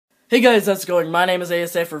Hey guys, how's it going? My name is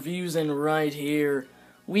ASF Reviews, and right here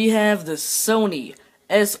we have the Sony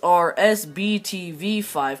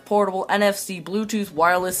SRSBTV5 portable NFC Bluetooth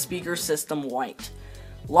wireless speaker system white.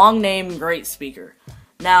 Long name, great speaker.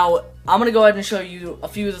 Now, I'm going to go ahead and show you a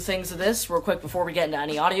few of the things of this real quick before we get into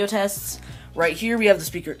any audio tests. Right here we have the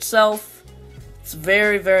speaker itself. It's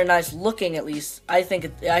very, very nice looking, at least. I think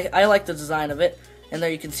I like the design of it. And there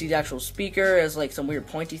you can see the actual speaker as like some weird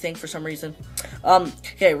pointy thing for some reason.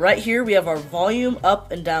 Okay, right here we have our volume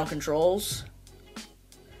up and down controls.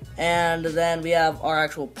 And then we have our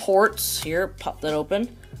actual ports here. Pop that open.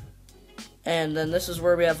 And then this is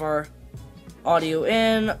where we have our audio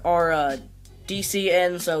in, our DC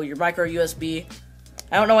in, so your micro USB.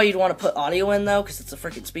 I don't know why you'd want to put audio in though, because it's a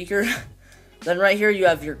freaking speaker. Then right here you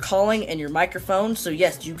have your calling and your microphone. So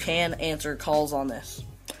yes, you can answer calls on this.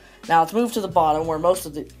 Now let's move to the bottom where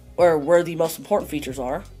where the most important features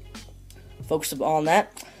are. Focus on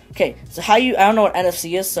that. Okay, so I don't know what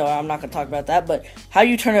NFC is, so I'm not going to talk about that, but how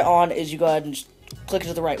you turn it on is you go ahead and just click it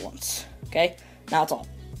to the right once. Okay? Now it's all.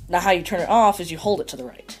 Now how you turn it off is you hold it to the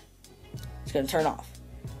right. It's going to turn off.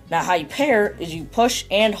 Now how you pair is you push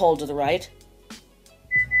and hold to the right.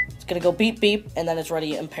 It's going to go beep beep, and then it's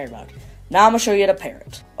ready in pair mode. Now I'm going to show you how to pair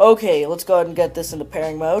it. Okay, let's go ahead and get this into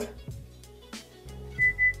pairing mode.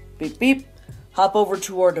 Beep beep. Hop over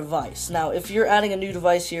to our device. Now, if you're adding a new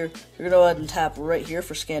device here, you're going to go ahead and tap right here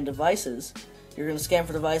for scan devices. You're going to scan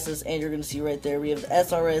for devices, and you're going to see right there we have the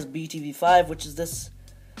SRSBTV5, which is this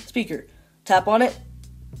speaker. Tap on it,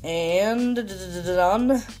 and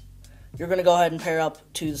you're going to go ahead and pair up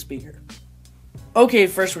to the speaker. Okay,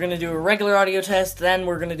 first we're going to do a regular audio test, then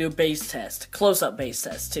we're going to do a bass test. Close-up bass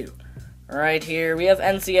test, too. Right here, we have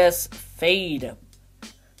NCS Fade.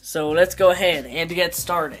 So let's go ahead and get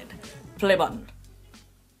started. Play button.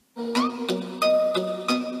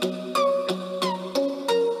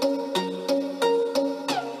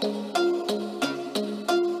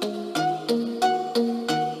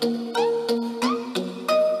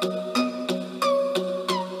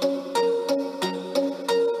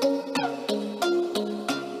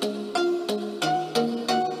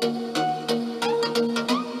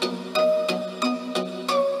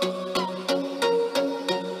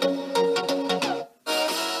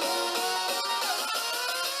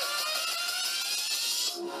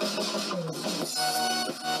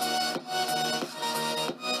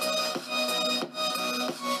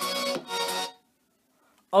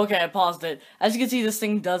 Okay, I paused it. As you can see, this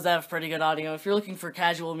thing does have pretty good audio. If you're looking for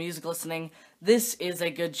casual music listening, this is a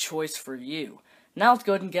good choice for you. Now let's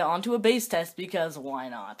go ahead and get on to a bass test, because why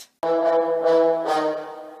not?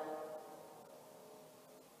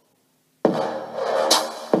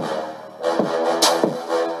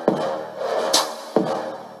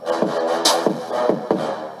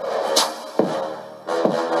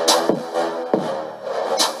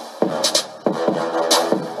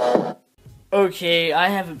 Okay, I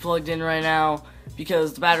have it plugged in right now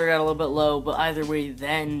because the battery got a little bit low, but either way,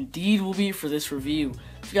 that indeed will be for this review.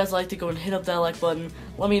 If you guys like to go and hit up that like button,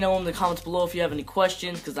 let me know in the comments below if you have any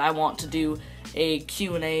questions, because I want to do a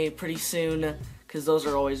Q&A pretty soon, because those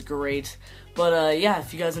are always great. But yeah,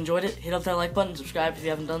 if you guys enjoyed it, hit up that like button, subscribe if you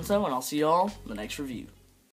haven't done so, and I'll see you all in the next review.